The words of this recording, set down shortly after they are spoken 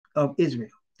of Israel.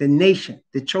 The nation,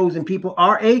 the chosen people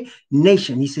are a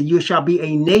nation. He said, you shall be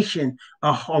a nation,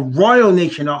 a royal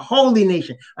nation, a holy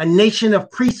nation, a nation of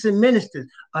priests and ministers,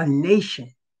 a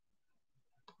nation.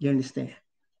 You understand?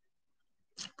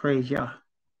 Praise Yah.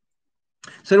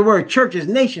 So the word church is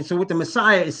nation. So what the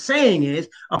Messiah is saying is,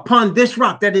 upon this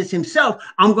rock, that is himself,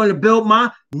 I'm going to build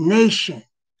my nation.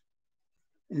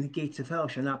 And the gates of hell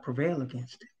shall not prevail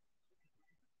against it.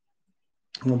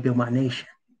 I'm going to build my nation.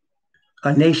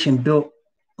 A nation built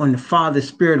on the Father's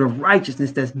spirit of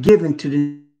righteousness that's given to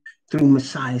them through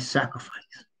Messiah's sacrifice.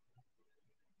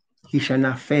 He shall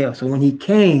not fail. So when he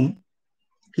came,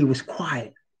 he was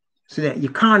quiet. So that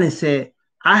Yochanan said,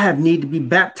 I have need to be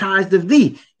baptized of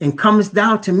thee, and comest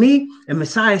thou to me? And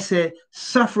Messiah said,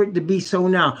 suffer it to be so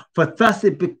now, for thus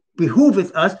it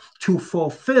behooveth us to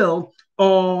fulfill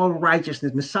all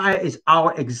righteousness. Messiah is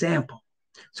our example.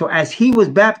 So as he was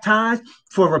baptized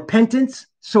for repentance,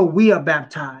 so we are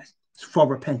baptized for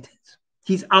repentance.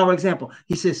 He's our example.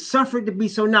 He says, suffer it to be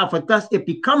so now, for thus it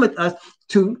becometh us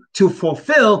to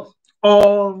fulfill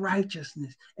all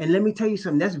righteousness. And let me tell you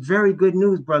something, that's very good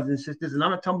news, brothers and sisters. And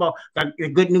I'm not talking about like the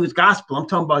good news gospel. I'm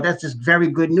talking about that's just very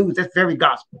good news. That's very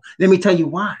gospel. Let me tell you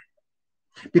why.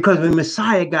 Because when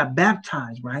Messiah got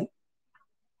baptized, right,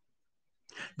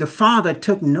 the Father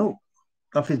took note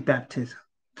of his baptism.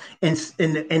 And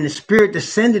the Spirit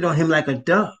descended on him like a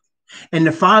dove. And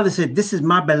the Father said, this is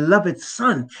my beloved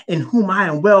Son, in whom I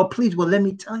am well pleased. Well, let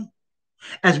me tell you,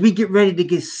 as we get ready to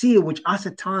get sealed, which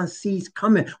Asatan sees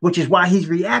coming, which is why he's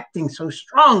reacting so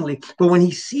strongly. But when he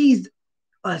sees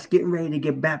us getting ready to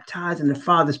get baptized in the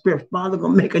Father's Spirit, Father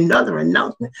going to make another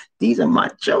announcement. These are my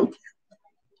children,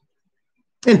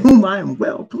 in whom I am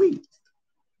well pleased.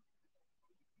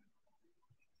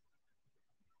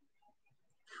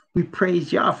 We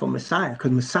praise Yah for Messiah,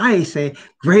 because Messiah said,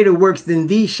 greater works than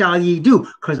these shall ye do,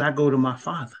 because I go to my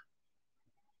Father.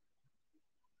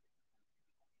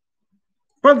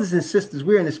 Brothers and sisters,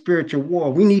 we're in a spiritual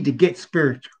war. We need to get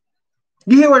spiritual.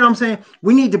 You hear what I'm saying?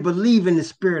 We need to believe in the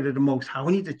Spirit of the Most High.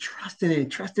 We need to trust in it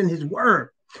and trust in his word.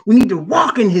 We need to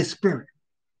walk in his Spirit.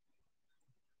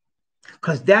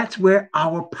 Because that's where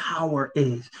our power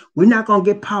is. We're not going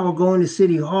to get power going to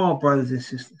City Hall, brothers and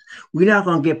sisters. We're not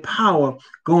going to get power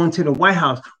going to the White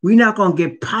House. We're not going to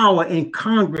get power in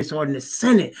Congress or in the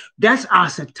Senate. That's our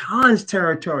Satan's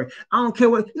territory. I don't care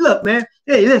what. Look, man.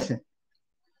 Hey, listen.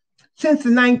 Since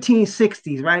the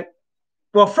 1960s, right?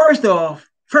 Well, first off,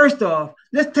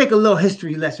 let's take a little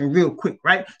history lesson real quick,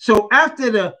 right? So after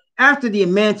the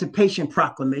Emancipation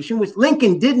Proclamation, which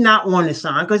Lincoln did not want to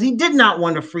sign because he did not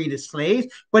want to free the slaves,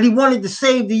 but he wanted to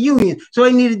save the Union. So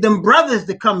he needed them brothers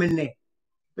to come in there.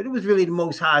 But it was really the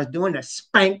Most High's doing to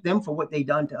spank them for what they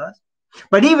done to us.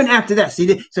 But even after that,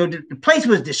 see, so the place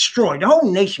was destroyed. The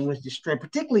whole nation was destroyed,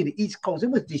 particularly the East Coast.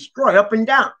 It was destroyed up and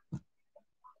down.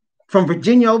 From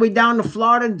Virginia all the way down to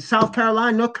Florida, South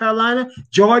Carolina, North Carolina,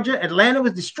 Georgia, Atlanta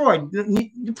was destroyed.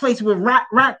 The place was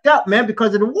racked up, man,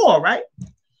 because of the war, right?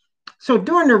 So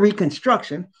during the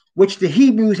Reconstruction, which the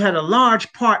Hebrews had a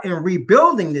large part in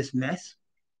rebuilding this mess,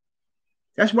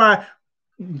 that's why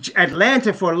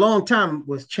Atlanta for a long time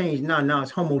was changed. Now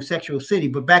it's homosexual city.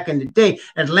 But back in the day,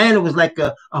 Atlanta was like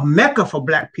a mecca for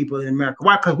black people in America.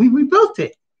 Why? Because we rebuilt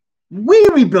it. We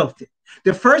rebuilt it.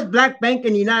 The first black bank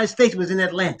in the United States was in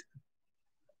Atlanta.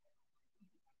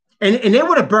 And they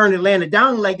would have burned Atlanta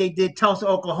down like they did Tulsa,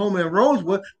 Oklahoma, and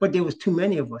Rosewood, but there was too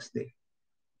many of us there.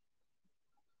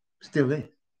 Still is.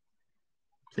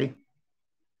 See?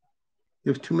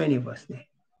 There was too many of us there.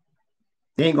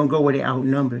 They ain't going to go where they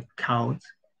outnumbered, cowards.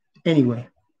 Anyway,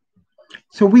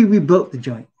 so we rebuilt the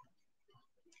joint.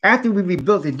 After we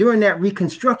rebuilt it, during that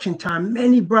Reconstruction time,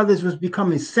 many brothers was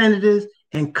becoming senators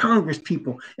and Congress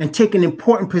people and taking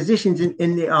important positions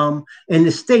in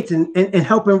the states and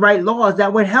helping write laws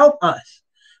that would help us.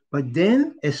 But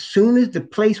then, as soon as the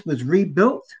place was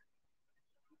rebuilt,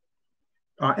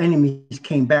 our enemies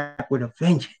came back with a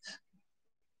vengeance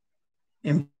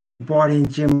and brought in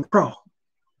Jim Crow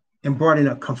and brought in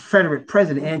a Confederate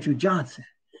president, Andrew Johnson,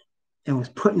 and was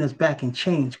putting us back in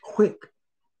chains quick.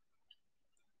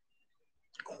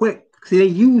 See, they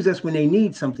use us when they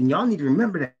need something. Y'all need to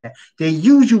remember that. They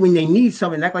use you when they need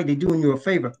something, act like they're doing you a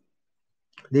favor.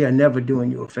 They are never doing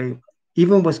you a favor.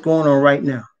 Even what's going on right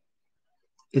now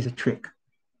is a trick.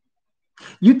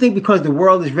 You think because the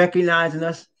world is recognizing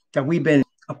us that we've been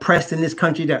oppressed in this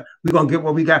country that we're going to get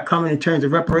what we got coming in terms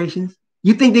of reparations?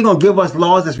 You think they're going to give us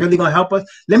laws that's really going to help us?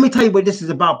 Let me tell you what this is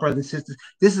about, brothers and sisters.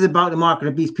 This is about the mark of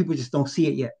the beast. People just don't see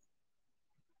it yet.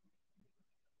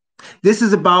 This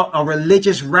is about a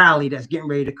religious rally that's getting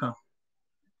ready to come.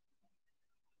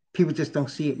 People just don't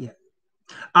see it yet.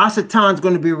 Asatan's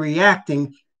going to be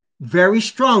reacting very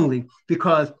strongly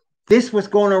because this what's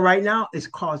going on right now is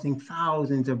causing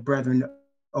thousands of brethren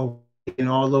awakening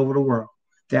all over the world.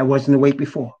 That wasn't awake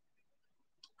before.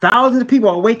 Thousands of people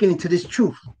are awakening to this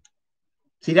truth.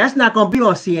 See, that's not going to be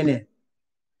on CNN.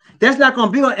 That's not going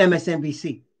to be on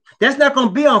MSNBC. That's not going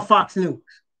to be on Fox News.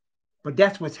 But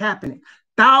that's what's happening.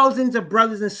 Thousands of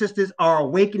brothers and sisters are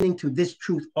awakening to this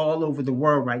truth all over the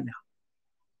world right now.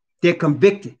 They're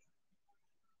convicted.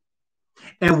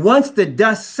 And once the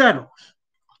dust settles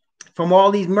from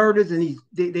all these murders and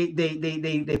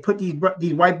they put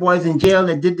these white boys in jail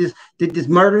that did this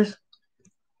murders.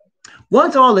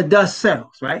 Once all the dust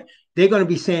settles, right, they're going to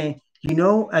be saying, you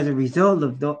know, as a result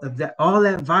of that, all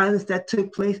that violence that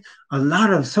took place, a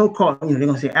lot of so-called, they're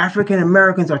going to say African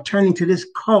Americans are turning to this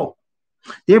cult.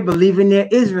 They're believing they're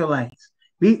Israelites.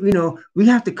 We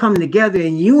have to come together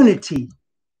in unity.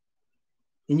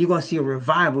 And you're going to see a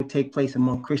revival take place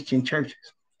among Christian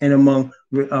churches and among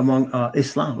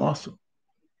Islam also.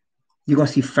 You're going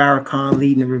to see Farrakhan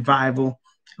leading a revival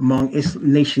among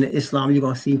Nation of Islam. You're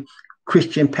going to see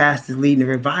Christian pastors leading a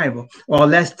revival. All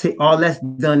that's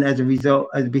done as a result,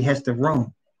 as a behest of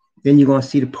Rome. Then you're going to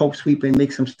see the Pope sweep and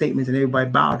make some statements and everybody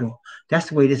bow to him. That's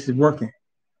the way this is working.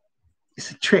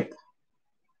 It's a trick.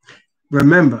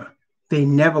 Remember, they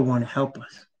never want to help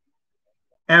us.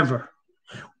 Ever.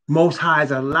 Most High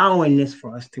is allowing this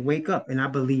for us to wake up. And I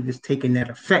believe it's taking that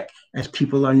effect as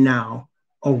people are now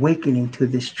awakening to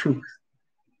this truth.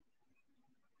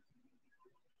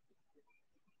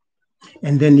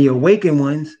 And then the awakened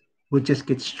ones will just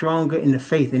get stronger in the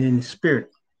faith and in the spirit.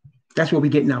 That's where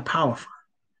we're getting our power from.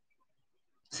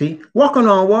 See, walking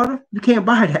on water, you can't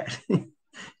buy that.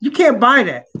 You can't buy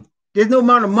that. There's no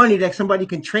amount of money that somebody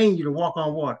can train you to walk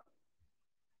on water.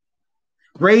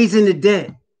 Raising the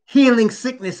dead, healing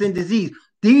sickness and disease.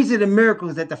 These are the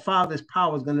miracles that the Father's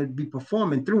power is going to be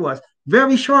performing through us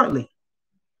very shortly.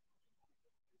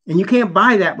 And you can't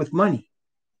buy that with money.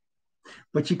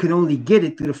 But you can only get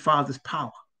it through the Father's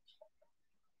power.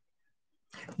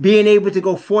 Being able to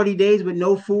go 40 days with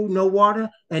no food, no water,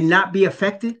 and not be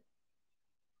affected,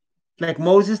 like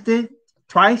Moses did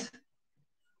twice,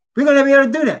 we're going to be able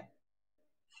to do that.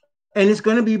 And it's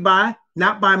going to be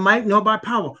not by might nor by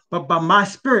power, but by my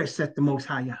spirit, said the Most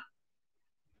High Yah.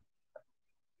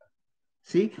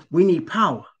 See, we need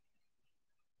power.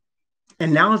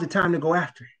 And now is the time to go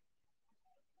after it.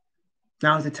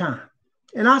 Now is the time.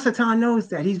 And Asatan knows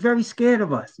that. He's very scared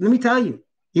of us. Let me tell you.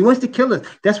 He wants to kill us.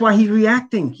 That's why he's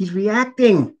reacting. He's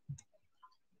reacting.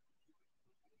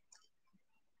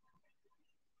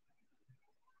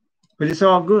 But it's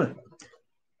all good.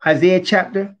 Isaiah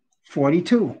chapter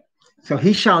 42. So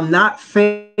he shall not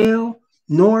fail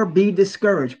nor be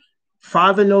discouraged.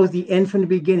 Father knows the end from the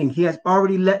beginning. He has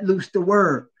already let loose the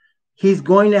word. He's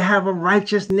going to have a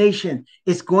righteous nation.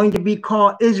 It's going to be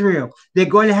called Israel. They're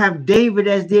going to have David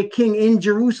as their king in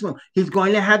Jerusalem. He's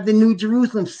going to have the new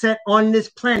Jerusalem set on this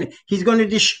planet. He's going to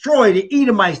destroy the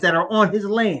Edomites that are on his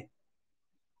land.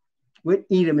 With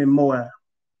Edom and Moab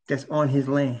that's on his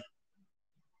land.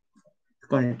 He's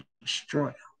going to destroy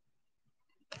them.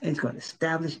 And he's going to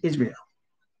establish Israel.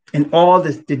 And all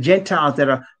the Gentiles that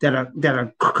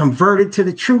are converted to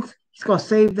the truth, he's going to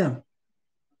save them.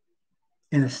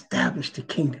 And establish the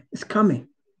kingdom. It's coming.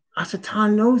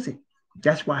 Asatan knows it.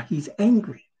 That's why he's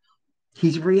angry.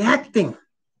 He's reacting.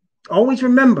 Always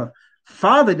remember,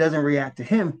 Father doesn't react to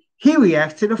him. He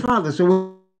reacts to the Father.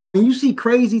 So when you see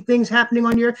crazy things happening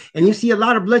on the earth and you see a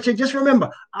lot of bloodshed, just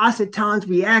remember, Asatan's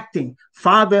reacting.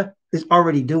 Father is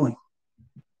already doing.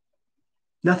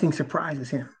 Nothing surprises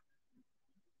him.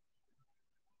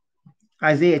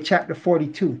 Isaiah chapter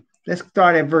 42. Let's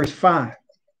start at verse 5.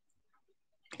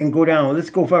 And go down. Let's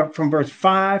go from verse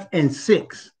 5 and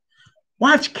 6.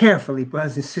 Watch carefully,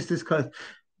 brothers and sisters, because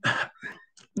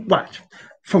watch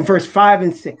from verse 5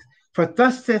 and 6. For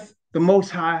thus saith the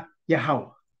Most High Yahweh,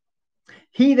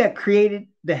 he that created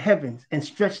the heavens and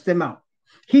stretched them out,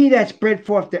 he that spread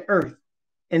forth the earth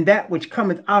and that which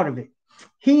cometh out of it,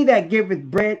 he that giveth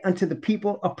bread unto the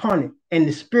people upon it, and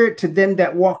the spirit to them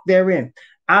that walk therein.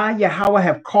 I, Yahweh,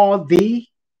 have called thee,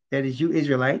 that is you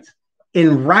Israelites,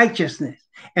 in righteousness,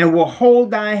 and will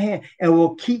hold thy hand, and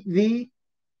will keep thee,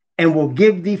 and will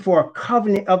give thee for a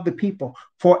covenant of the people,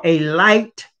 for a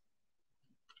light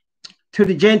to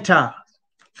the Gentiles,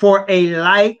 for a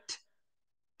light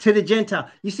to the Gentiles.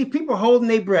 You see, people holding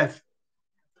their breath,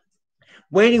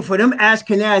 waiting for them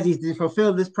Ashkenazis to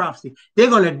fulfill this prophecy. They're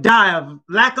going to die of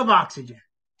lack of oxygen,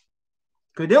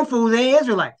 because them fools ain't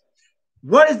Israelites.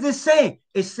 What is this saying?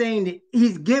 It's saying that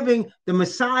he's giving the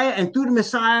Messiah, and through the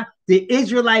Messiah, the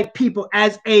Israelite people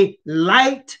as a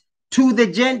light to the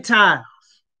Gentiles.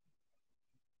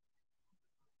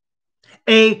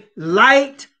 A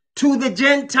light to the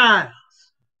Gentiles.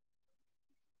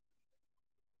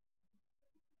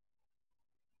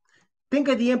 Think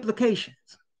of the implications.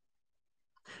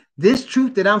 This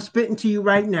truth that I'm spitting to you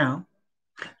right now,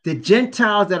 the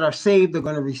Gentiles that are saved are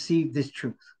going to receive this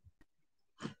truth.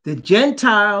 The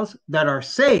Gentiles that are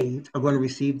saved are going to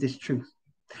receive this truth.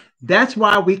 That's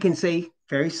why we can say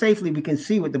very safely, we can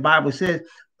see what the Bible says.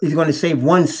 He's going to save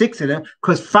 1/6 of them,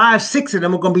 because 5/6 of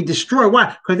them are going to be destroyed.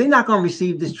 Why? Because they're not going to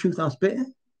receive this truth I'm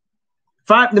spitting.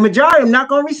 The majority of them not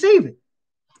going to receive it.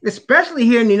 Especially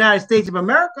here in the United States of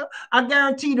America, I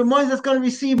guarantee you the ones that's going to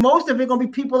receive most of it are going to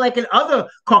be people like in other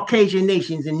Caucasian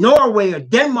nations, in Norway or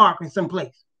Denmark or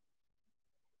someplace.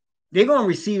 They're going to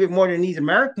receive it more than these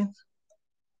Americans.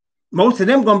 Most of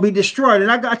them going to be destroyed.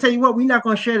 And I tell you what, we're not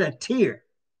going to shed a tear.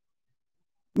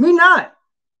 We're not.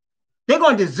 They're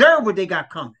going to deserve what they got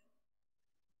coming.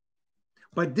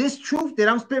 But this truth that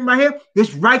I'm spitting right here,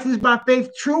 this righteousness by faith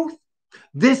truth,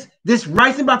 this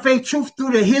righteousness by faith truth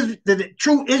through the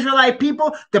true Israelite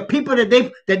people, the people that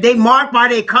they mark by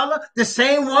their color, the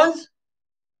same ones,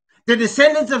 the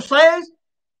descendants of slaves,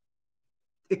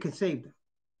 it can save them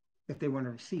if they want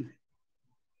to receive it.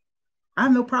 I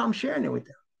have no problem sharing it with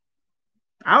them.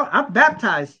 I've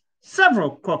baptized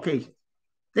several Caucasians.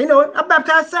 They know it. I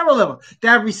baptized several of them that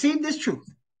have received this truth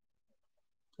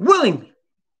willingly.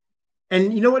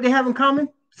 And you know what they have in common,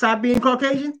 besides being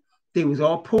Caucasian? They was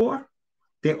all poor.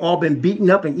 They all been beaten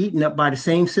up and eaten up by the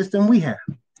same system we have.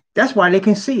 That's why they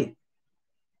can see it.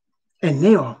 And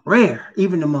they are rare,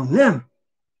 even among them.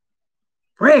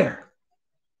 Rare.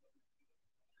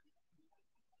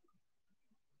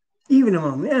 Even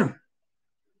among them.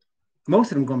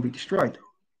 Most of them going to be destroyed, though.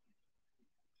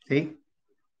 See?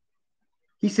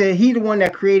 He said, he the one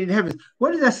that created the heavens.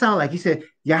 What does that sound like? He said,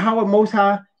 Yahweh Most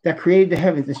High that created the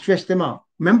heavens and stretched them out.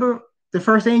 Remember the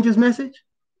first angel's message?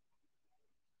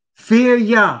 Fear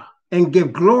Yah and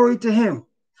give glory to him,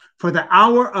 for the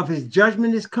hour of his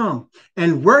judgment is come,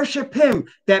 and worship him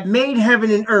that made heaven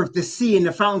and earth, the sea and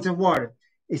the fountains of water.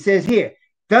 It says here,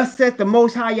 thus saith the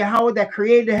Most High Yahweh that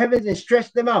created the heavens and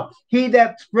stretched them out. He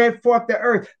that spread forth the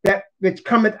earth, that which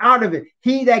cometh out of it.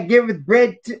 He that giveth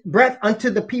breath unto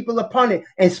the people upon it,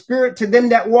 and spirit to them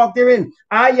that walk therein.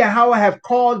 I, Yahweh, have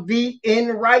called thee in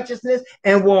righteousness,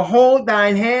 and will hold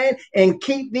thine hand, and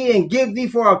keep thee, and give thee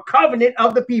for a covenant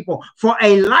of the people, for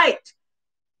a light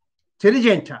to the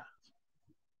Gentiles.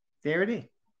 There it is.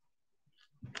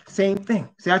 Same thing.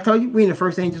 See, I told you, we're in the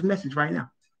first angel's message right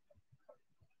now.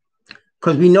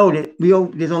 Because we know that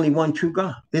there's only one true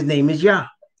God. His name is Yah.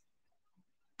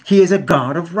 He is a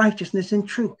God of righteousness and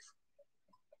truth.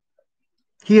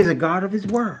 He is a God of his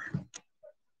word.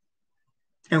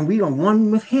 And we are one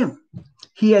with him.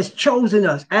 He has chosen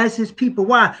us as his people.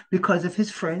 Why? Because of his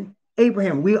friend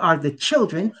Abraham. We are the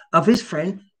children of his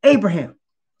friend Abraham.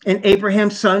 And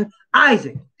Abraham's son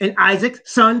Isaac. And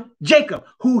Isaac's son Jacob,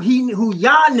 who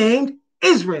Yah named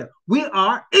Israel. We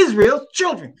are Israel's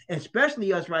children,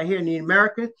 especially us right here in the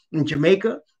Americas, in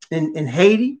Jamaica, in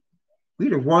Haiti. We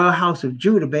the royal house of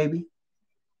Judah, baby.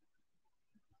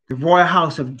 The royal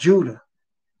house of Judah.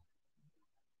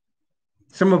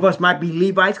 Some of us might be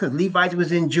Levites because Levites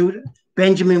was in Judah.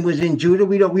 Benjamin was in Judah.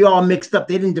 We all mixed up.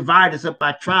 They didn't divide us up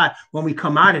by tribe when we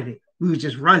come out of it. We was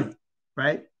just running,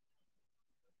 right?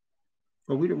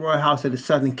 But we the royal house of the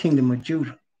southern kingdom of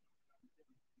Judah.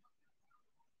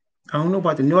 I don't know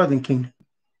about the northern kingdom,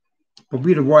 but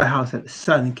we the royal house of the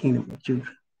southern kingdom of Judah.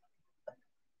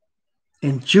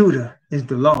 And Judah is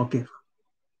the lawgiver.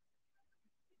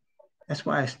 That's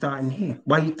why it's starting here.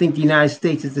 Why you think the United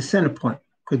States is the center point?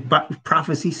 Because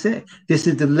prophecy said this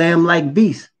is the lamb-like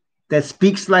beast that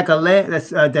speaks like a lamb,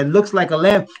 that looks like a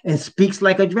lamb and speaks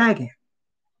like a dragon,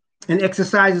 and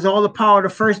exercises all the power of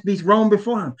the first beast roam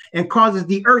before him, and causes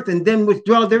the earth and them which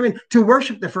dwell therein to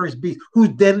worship the first beast, whose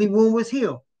deadly wound was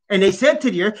healed. And they said to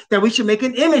the earth that we should make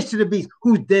an image to the beast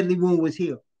whose deadly wound was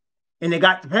healed. And they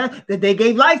got the pass that they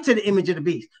gave life to the image of the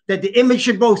beast, that the image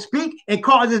should both speak and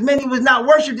cause as many who was not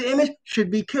worship the image should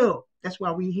be killed. That's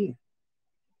why we here.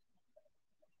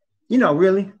 You know,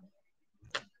 really,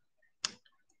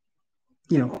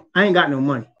 I ain't got no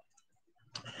money.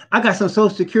 I got some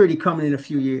Social Security coming in a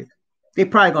few years. They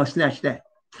probably gonna snatch that.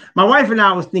 My wife and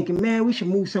I was thinking, man, we should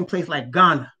move someplace like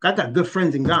Ghana. I got good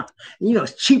friends in Ghana. And,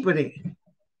 it's cheaper there.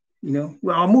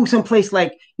 Well, I'll move someplace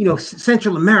like,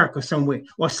 Central America somewhere,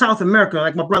 or South America,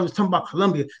 like my brother was talking about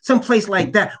Colombia, someplace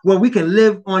like that where we can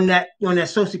live on that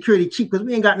Social Security cheap, because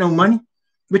we ain't got no money.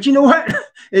 But you know what?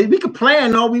 We can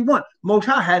plan all we want. Most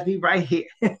High has me right here.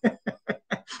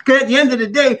 Because at the end of the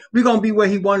day, we're going to be where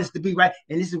he wants us to be, right?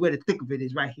 And this is where the thick of it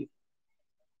is right here.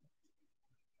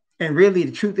 And really,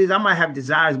 the truth is, I might have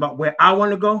desires about where I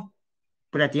want to go,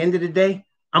 but at the end of the day,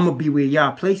 I'm going to be where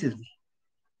y'all places me.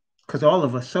 Because all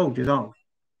of us soldiers, aren't we?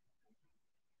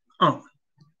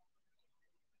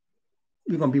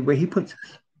 We're going to be where he puts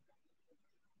us.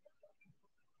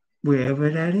 Wherever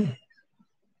that is.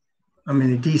 I'm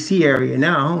in the D.C. area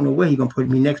now. I don't know where he's going to put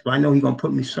me next, but I know he's going to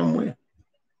put me somewhere.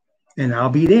 And I'll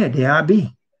be there. There I'll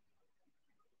be.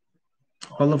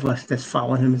 All of us that's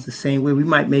following him is the same way. We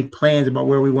might make plans about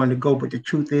where we want to go, but the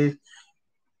truth is,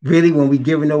 really, when we're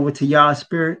giving over to Yah's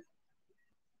spirit,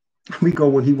 we go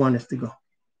where he wants us to go.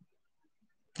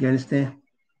 You understand?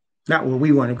 Not where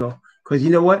we want to go. Because you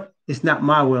know what? It's not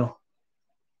my will.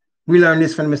 We learned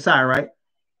this from the Messiah, right?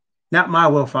 Not my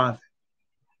will, Father.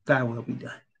 Thy will be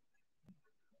done.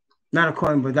 Not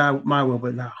according to my will,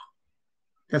 but thou.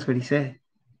 That's what he said.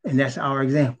 And that's our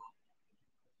example.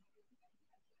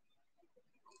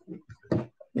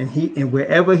 And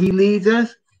wherever he leads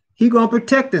us, he's going to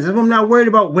protect us. If I'm not worried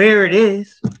about where it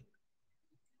is.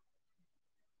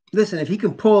 Listen, if he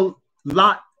can pull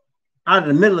Lot out of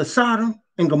the middle of Sodom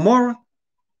and Gomorrah,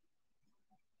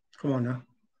 come on now.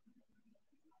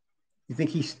 You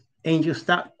think angels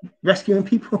stopped rescuing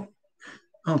people?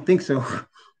 I don't think so.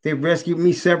 They've rescued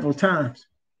me several times.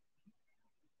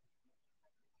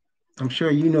 I'm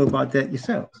sure you know about that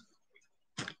yourself.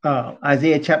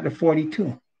 Isaiah chapter 42.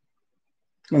 I'm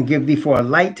going to give thee for a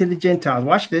light to the Gentiles.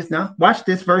 Watch this now. Watch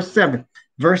this, verse 7.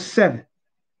 Verse 7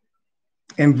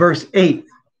 and verse 8.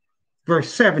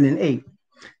 Verse 7 and 8.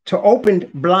 To open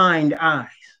blind eyes,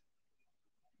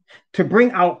 to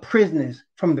bring out prisoners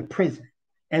from the prison,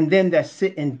 and them that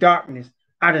sit in darkness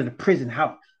out of the prison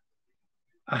house.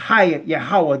 Ahia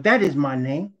Yahweh, that is my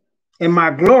name, and my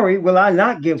glory will I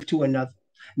not give to another,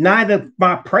 neither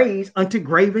my praise unto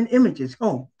graven images.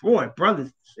 Oh boy, brothers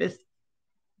and sisters.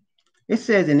 It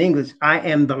says in English, I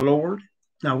am the Lord.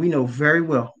 Now we know very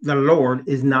well the Lord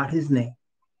is not his name.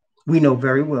 We know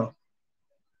very well.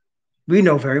 We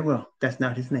know very well that's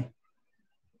not his name.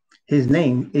 His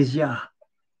name is Yah.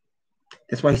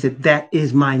 That's why he said, that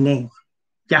is my name,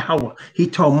 Yahweh. He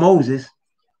told Moses,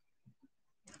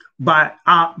 by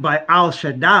Al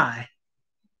Shaddai,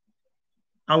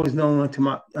 I was known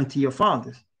unto your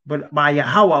fathers, but by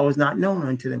Yahweh I was not known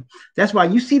unto them. That's why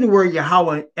you see the word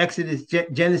Yahweh in Exodus,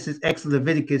 Genesis, Exodus,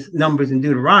 Leviticus, Numbers, and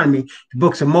Deuteronomy, the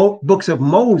books of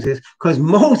Moses, because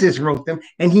Moses wrote them,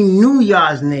 and he knew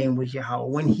Yah's name was Yahweh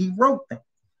when he wrote them.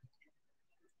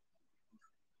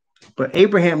 But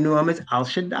Abraham knew him as Al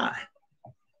Shaddai,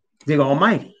 the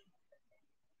Almighty.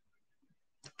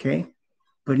 Okay?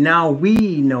 But now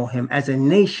we know him as a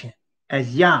nation,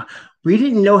 as Yah. We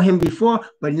didn't know him before,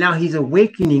 but now he's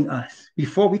awakening us.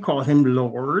 Before we called him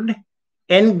Lord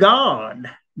and God,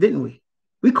 didn't we?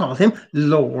 We called him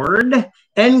Lord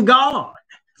and God.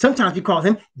 Sometimes we call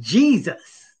him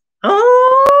Jesus.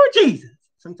 Oh, Jesus.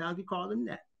 Sometimes we call him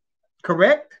that.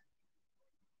 Correct?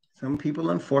 Some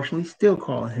people, unfortunately, still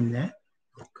call him that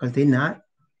because they're not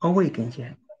awakened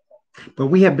yet. But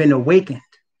we have been awakened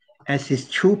as his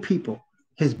true people,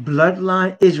 his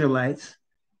bloodline Israelites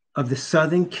of the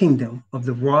southern kingdom of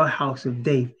the royal house of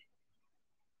David.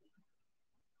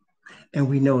 And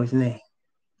we know his name,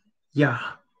 Yah,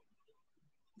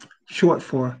 short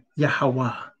for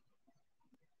Yahweh.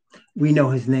 We know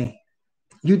his name.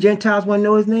 You Gentiles want to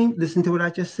know his name? Listen to what I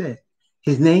just said.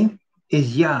 His name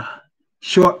is Yah,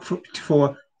 short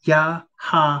for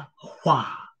Yahweh.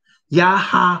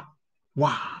 Yahweh.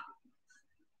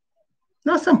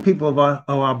 Now, some people of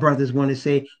our brothers want to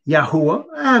say Yahuwah.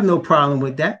 I have no problem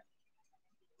with that.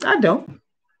 I don't.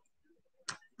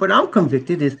 But I'm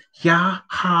convicted is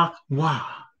Yahweh.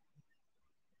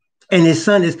 And his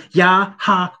son is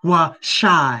Yahweh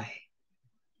Shai.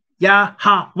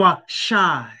 Yahweh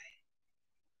Shai.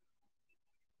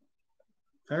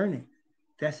 Learn it.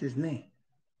 That's his name.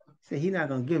 So he's not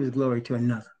going to give his glory to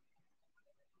another.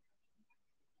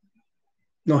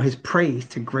 Nor his praise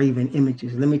to graven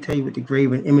images. Let me tell you what the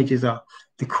graven images are.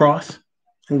 The cross,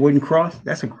 the wooden cross,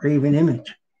 that's a graven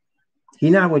image.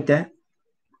 He not with that.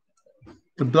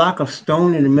 The block of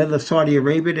stone in the middle of Saudi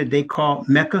Arabia that they call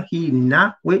Mecca, he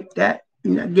not with that.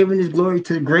 He's not giving his glory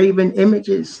to the graven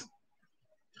images.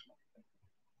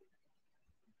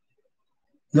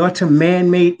 Nor to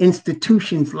man-made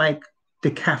institutions like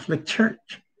the Catholic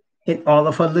Church and all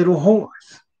of her little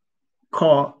whores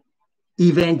called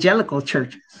evangelical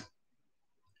churches.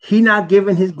 He not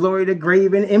giving his glory to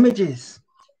graven images.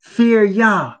 Fear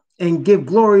Yah and give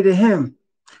glory to him,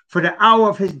 for the hour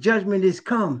of his judgment is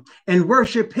come, and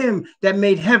worship him that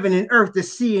made heaven and earth, the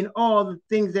sea, and all the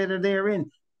things that are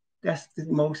therein, That's the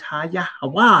Most High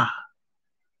Yahweh,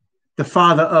 the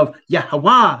father of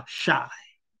Yahweh Shai,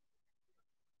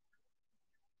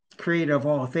 creator of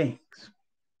all things.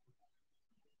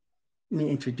 Let me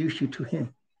introduce you to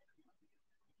him.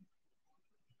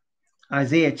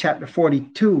 Isaiah chapter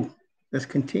 42. Let's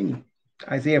continue.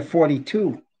 Isaiah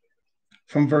 42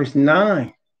 from verse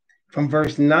 9. From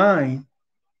verse 9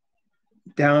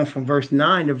 down from verse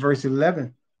 9 to verse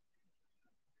 11.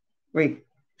 Wait,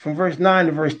 from verse 9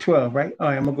 to verse 12, right? All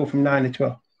right, I'm going to go from 9 to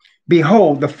 12.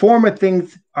 Behold, the former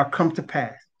things are come to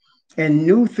pass, and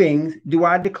new things do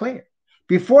I declare.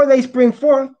 Before they spring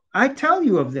forth, I tell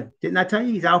you of them. Didn't I tell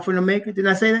you he's Alpha and Omega? Didn't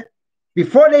I say that?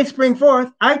 Before they spring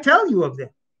forth, I tell you of them.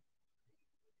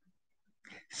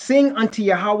 Sing unto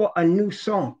Yahweh a new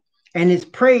song, and his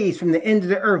praise from the end of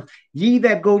the earth. Ye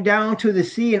that go down to the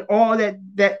sea and all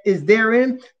that is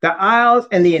therein, the isles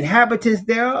and the inhabitants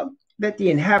thereof, let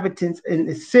the inhabitants in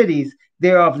the cities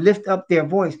thereof lift up their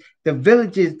voice. The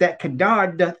villages that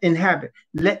Kedar doth inhabit,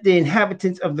 let the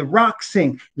inhabitants of the rock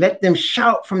sing. Let them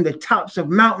shout from the tops of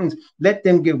mountains. Let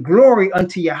them give glory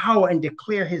unto Yahweh and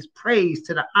declare his praise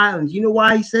to the islands. You know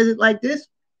why he says it like this?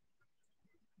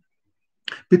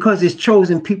 Because his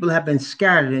chosen people have been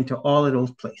scattered into all of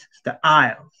those places, the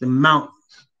isles, the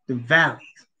mountains, the valleys,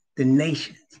 the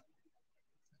nations.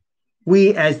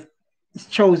 We as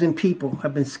chosen people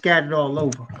have been scattered all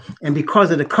over. And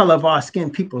because of the color of our skin,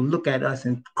 people look at us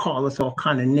and call us all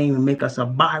kind of names and make us a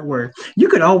byword. You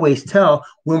could always tell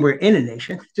when we're in a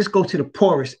nation. Just go to the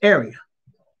poorest area,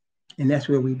 and that's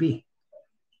where we be.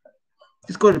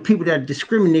 Just go to people that are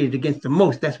discriminated against the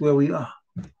most. That's where we are.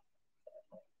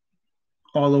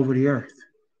 All over the earth.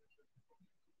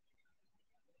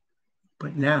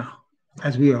 But now,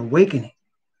 as we are awakening,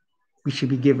 we should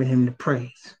be giving him the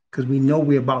praise because we know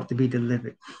we're about to be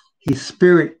delivered. His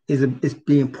spirit is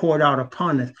being poured out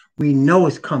upon us. We know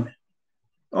it's coming.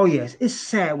 Oh, yes, it's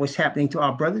sad what's happening to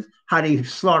our brothers, how they're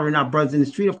slaughtering our brothers in the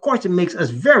street. Of course, it makes us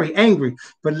very angry.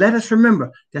 But let us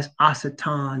remember, that's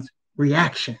Asatan's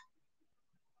reaction.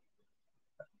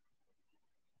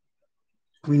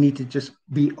 We need to just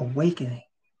be awakening.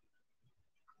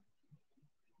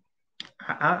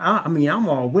 I mean, I'm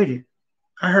all with it.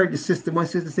 I heard one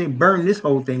sister say, burn this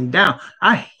whole thing down.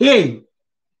 I hear you.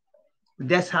 But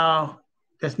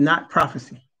that's not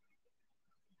prophecy.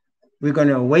 We're going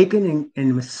to awaken and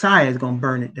the Messiah is going to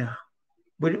burn it down.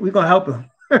 We're going to help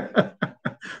him. We're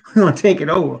going to take it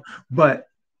over. But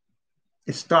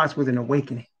it starts with an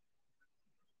awakening.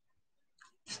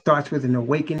 It starts with an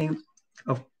awakening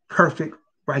of perfect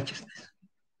righteousness.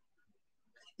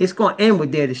 It's going to end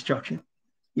with their destruction.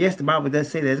 Yes, the Bible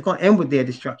does say that. It's going to end with their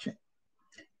destruction.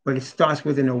 But it starts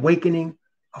with an awakening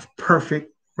of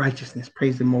perfect righteousness.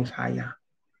 Praise the Most High Yah.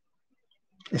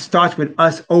 It starts with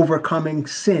us overcoming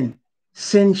sin.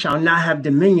 Sin shall not have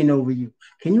dominion over you.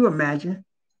 Can you imagine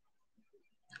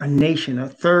a nation, a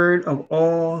third of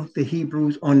all the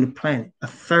Hebrews on the planet, a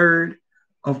third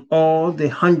of all the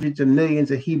hundreds of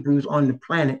millions of Hebrews on the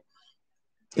planet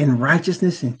in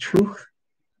righteousness and truth,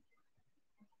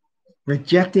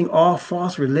 rejecting all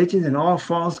false religions and all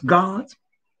false gods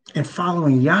and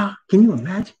following Yah? Can you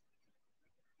imagine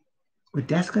what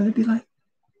that's going to be like?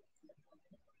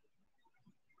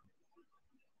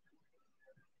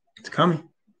 It's coming.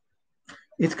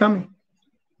 It's coming.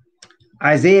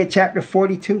 Isaiah chapter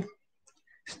 42.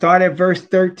 Start at verse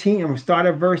 13. I'm going to start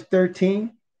at verse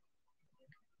 13.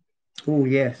 Oh,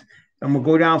 yes. I'm going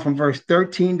to go down from verse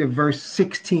 13 to verse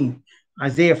 16.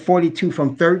 Isaiah 42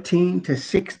 from 13 to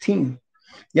 16.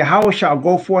 Yahweh shall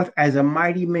go forth as a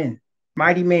mighty man.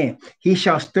 He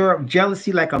shall stir up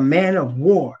jealousy like a man of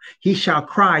war. He shall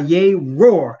cry, yea,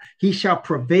 roar. He shall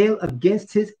prevail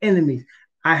against his enemies.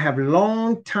 I have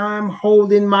long time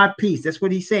holding my peace. That's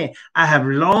what he's saying. I have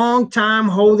long time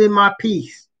holding my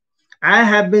peace. I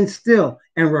have been still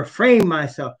and refrained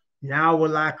myself. Now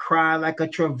will I cry like a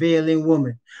travailing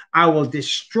woman. I will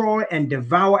destroy and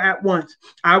devour at once.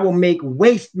 I will make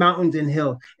waste mountains and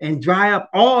hills and dry up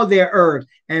all their herbs,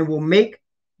 and will make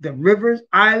the rivers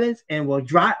islands and will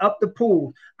dry up the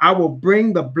pools. I will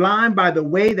bring the blind by the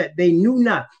way that they knew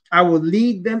not. I will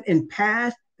lead them in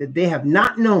paths that they have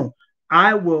not known.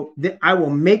 I will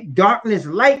make darkness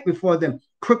light before them,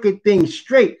 crooked things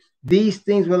straight. These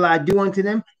things will I do unto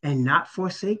them and not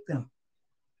forsake them.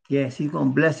 Yes, he's going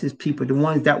to bless his people, the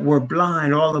ones that were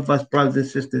blind, all of us brothers and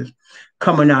sisters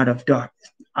coming out of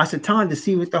darkness. Asatan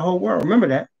deceiveth the whole world. Remember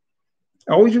that.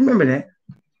 Always remember that.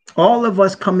 All of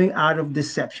us coming out of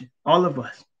deception, all of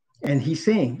us. And he's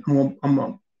saying, I'm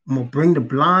going to bring the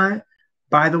blind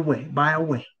by a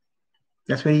way.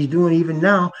 That's what he's doing even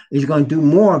now. He's going to do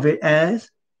more of it as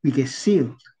we get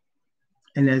sealed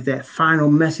And as that final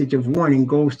message of warning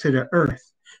goes to the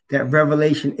earth, that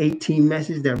Revelation 18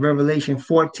 message, that Revelation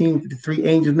 14, the three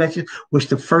angels message, which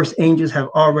the first angels have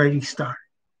already started.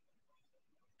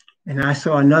 And I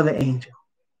saw another angel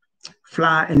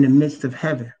fly in the midst of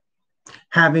heaven,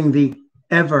 having the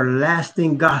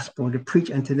everlasting gospel to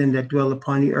preach unto them that dwell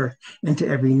upon the earth, and to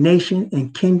every nation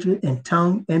and kindred and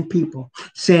tongue and people,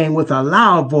 saying with a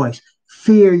loud voice,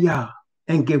 fear Yah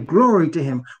and give glory to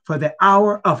him, for the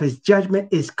hour of his judgment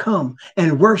is come,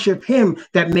 and worship him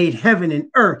that made heaven and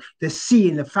earth, the sea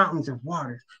and the fountains of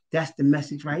waters. That's the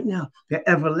message right now, the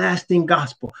everlasting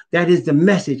gospel. That is the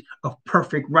message of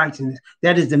perfect righteousness.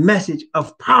 That is the message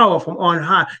of power from on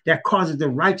high that causes the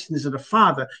righteousness of the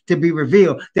Father to be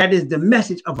revealed. That is the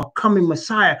message of a coming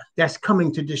Messiah that's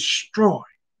coming to destroy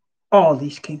all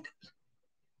these kingdoms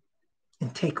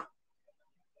and take them.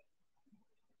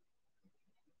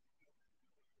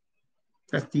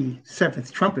 That's the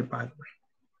seventh trumpet, by the way.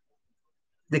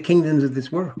 The kingdoms of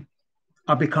this world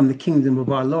are become the kingdom of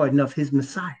our Lord and of his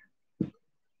Messiah.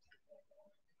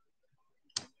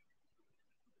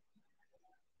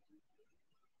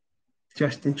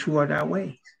 Just and true are thy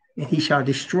ways, and he shall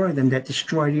destroy them that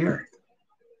destroy the earth.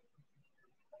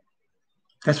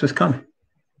 That's what's coming.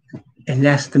 And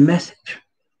that's the message.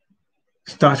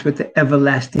 Starts with the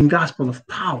everlasting gospel of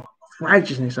power, of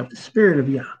righteousness, of the Spirit of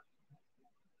Yah.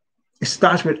 It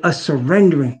starts with us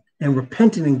surrendering and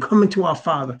repenting and coming to our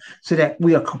Father so that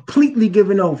we are completely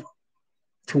given over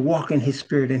to walk in his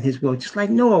Spirit and his will, just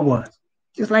like Noah was,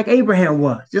 just like Abraham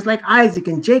was, just like Isaac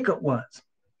and Jacob was.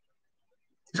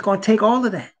 It's going to take all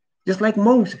of that, just like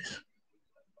Moses,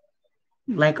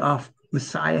 like our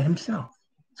Messiah himself.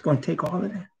 It's going to take all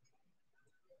of that.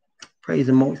 Praise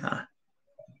the Most High.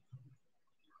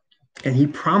 And he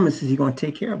promises he's going to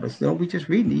take care of us. Don't we just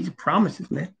read these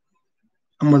promises, man?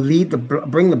 I'm going to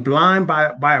bring the blind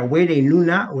by a way they knew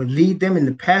not, or lead them in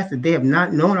the path that they have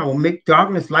not known. I will make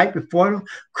darkness light before them,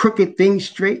 crooked things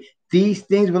straight. These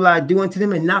things will I do unto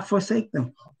them and not forsake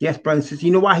them. Yes, brothers and sisters.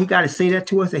 You know why he got to say that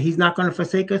to us, that he's not going to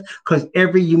forsake us? Because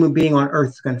every human being on earth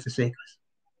is going to forsake us.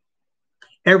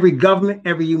 Every government,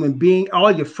 every human being,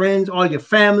 all your friends, all your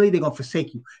family, they're going to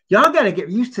forsake you. Y'all got to get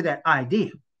used to that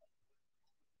idea.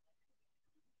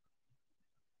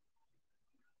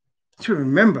 To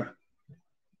remember,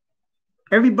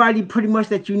 everybody pretty much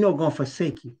that you know going to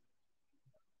forsake you.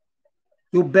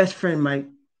 Your best friend might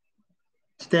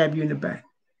stab you in the back.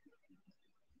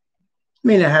 It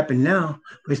may not happen now,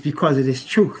 but it's because of this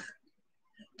truth.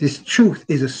 This truth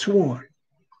is a sword.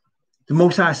 The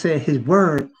Most High said his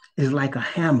word is like a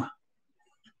hammer.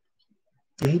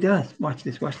 Yeah, he does. Watch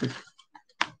this, watch this.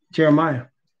 Jeremiah.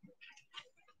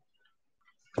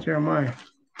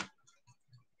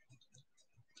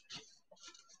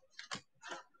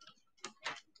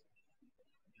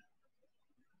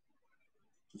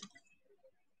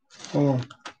 Hold on.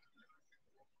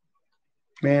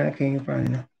 Man, I can't even find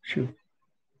it now. Shoot.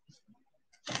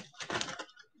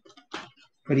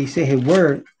 But he said his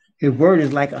word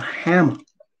is like a hammer,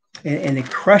 and it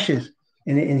crushes.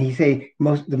 And he said,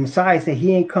 the Messiah said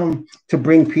he ain't come to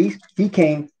bring peace. He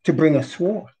came to bring a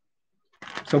sword.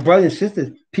 So brothers and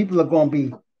sisters, people are going to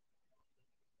be,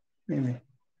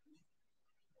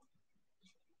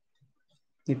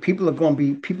 people are going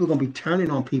to be turning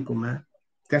on people, man.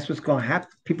 That's what's going to happen.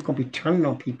 People are going to be turning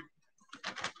on people.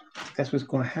 That's what's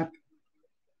going to happen.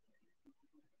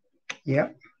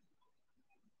 Yep.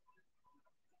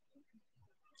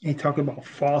 They talk about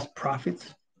false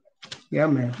prophets. Yeah,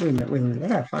 man. Wait a minute. I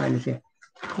gotta find this here.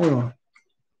 Hold on.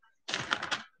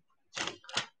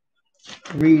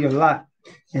 I read a lot,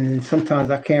 and then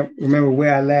sometimes I can't remember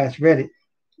where I last read it.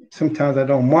 Sometimes I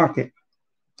don't mark it.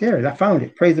 There it is. I found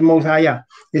it. Praise the Most High Yah.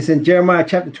 It's in Jeremiah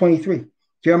chapter 23.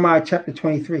 Jeremiah chapter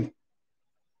 23.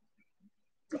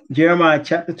 Jeremiah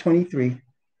chapter 23.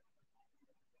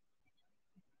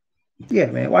 Yeah,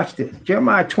 man. Watch this.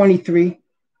 Jeremiah 23.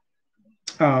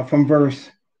 From verse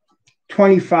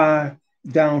 25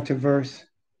 down to verse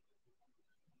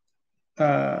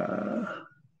from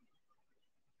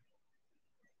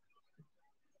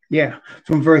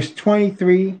verse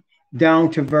 23 down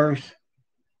to verse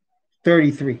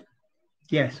 33.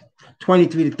 Yes,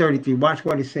 23 to 33. Watch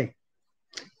what it says.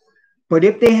 But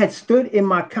if they had stood in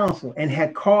my counsel and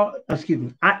had called, I'm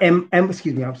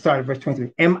sorry, verse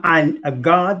 23. Am I a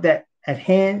God that at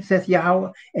hand, saith Yahweh,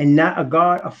 and not a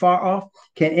God afar off?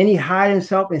 Can any hide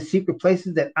himself in secret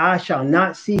places that I shall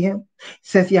not see him?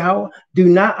 Saith Yahweh. Do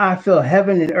not I fill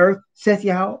heaven and earth? Saith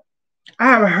Yahweh. I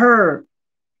have heard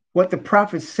what the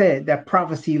prophets said, that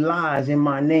prophecy lies in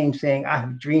my name, saying, I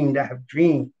have dreamed, I have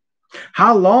dreamed.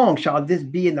 How long shall this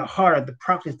be in the heart of the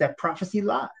prophets, that prophecy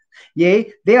lies?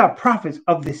 Yea, they are prophets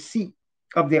of deceit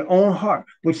of their own heart,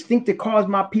 which think to cause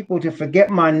my people to forget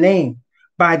my name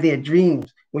by their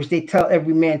dreams, which they tell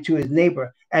every man to his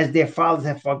neighbor, as their fathers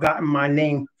have forgotten my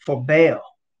name for Baal.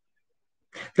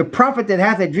 The prophet that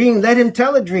hath a dream, let him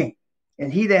tell a dream.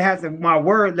 And he that hath my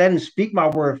word, let him speak my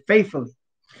word faithfully.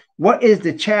 What is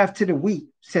the chaff to the wheat,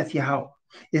 saith Yahweh?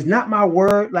 Is not my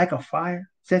word like a fire,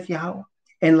 saith Yahweh,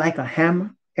 and like a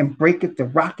hammer, and breaketh the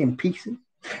rock in pieces?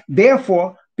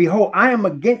 Therefore, behold, I am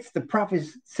against the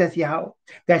prophets, saith Yahweh,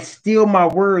 that steal my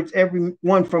words, every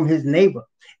one from his neighbor.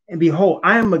 And behold,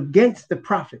 I am against the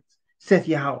prophets, saith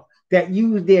Yahweh, that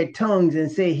use their tongues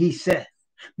and say, he saith.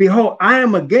 Behold, I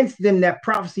am against them that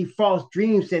prophesy false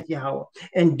dreams, saith Yahweh,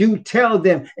 and do tell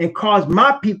them, and cause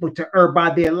my people to err by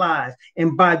their lies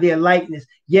and by their likeness.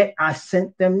 Yet I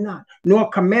sent them not, nor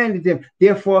commanded them.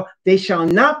 Therefore, they shall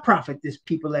not profit this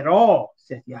people at all,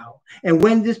 saith Yahweh. And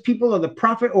when this people or the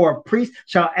prophet or a priest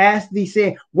shall ask thee,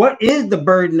 saying, what is the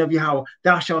burden of Yahweh?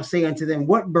 Thou shalt say unto them,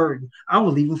 what burden? I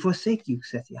will even forsake you,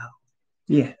 saith Yahweh.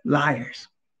 Yeah, liars.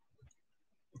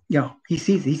 Yo, he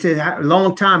sees it. He said, a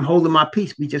long time holding my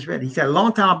peace. We just read it. He said, a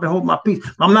long time I've been holding my peace,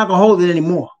 but I'm not going to hold it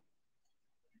anymore.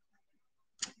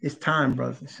 It's time,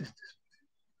 brothers and sisters.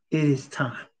 It is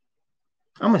time.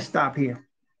 I'm going to stop here.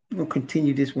 We're going to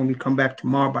continue this when we come back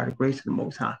tomorrow by the grace of the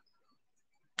Most High.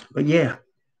 But yeah,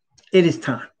 it is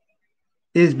time.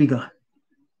 It has begun.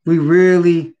 We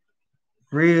really,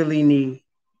 really need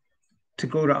to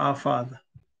go to our Father.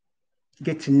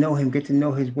 Get to know him. Get to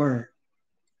know his word.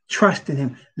 Trust in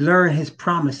him, learn his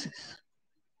promises,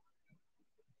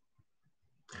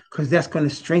 because that's going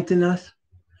to strengthen us.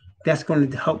 That's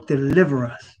going to help deliver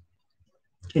us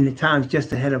in the times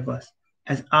just ahead of us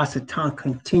as Asatan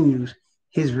continues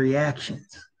his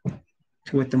reactions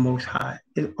to what the Most High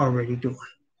is already doing.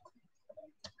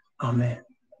 Amen.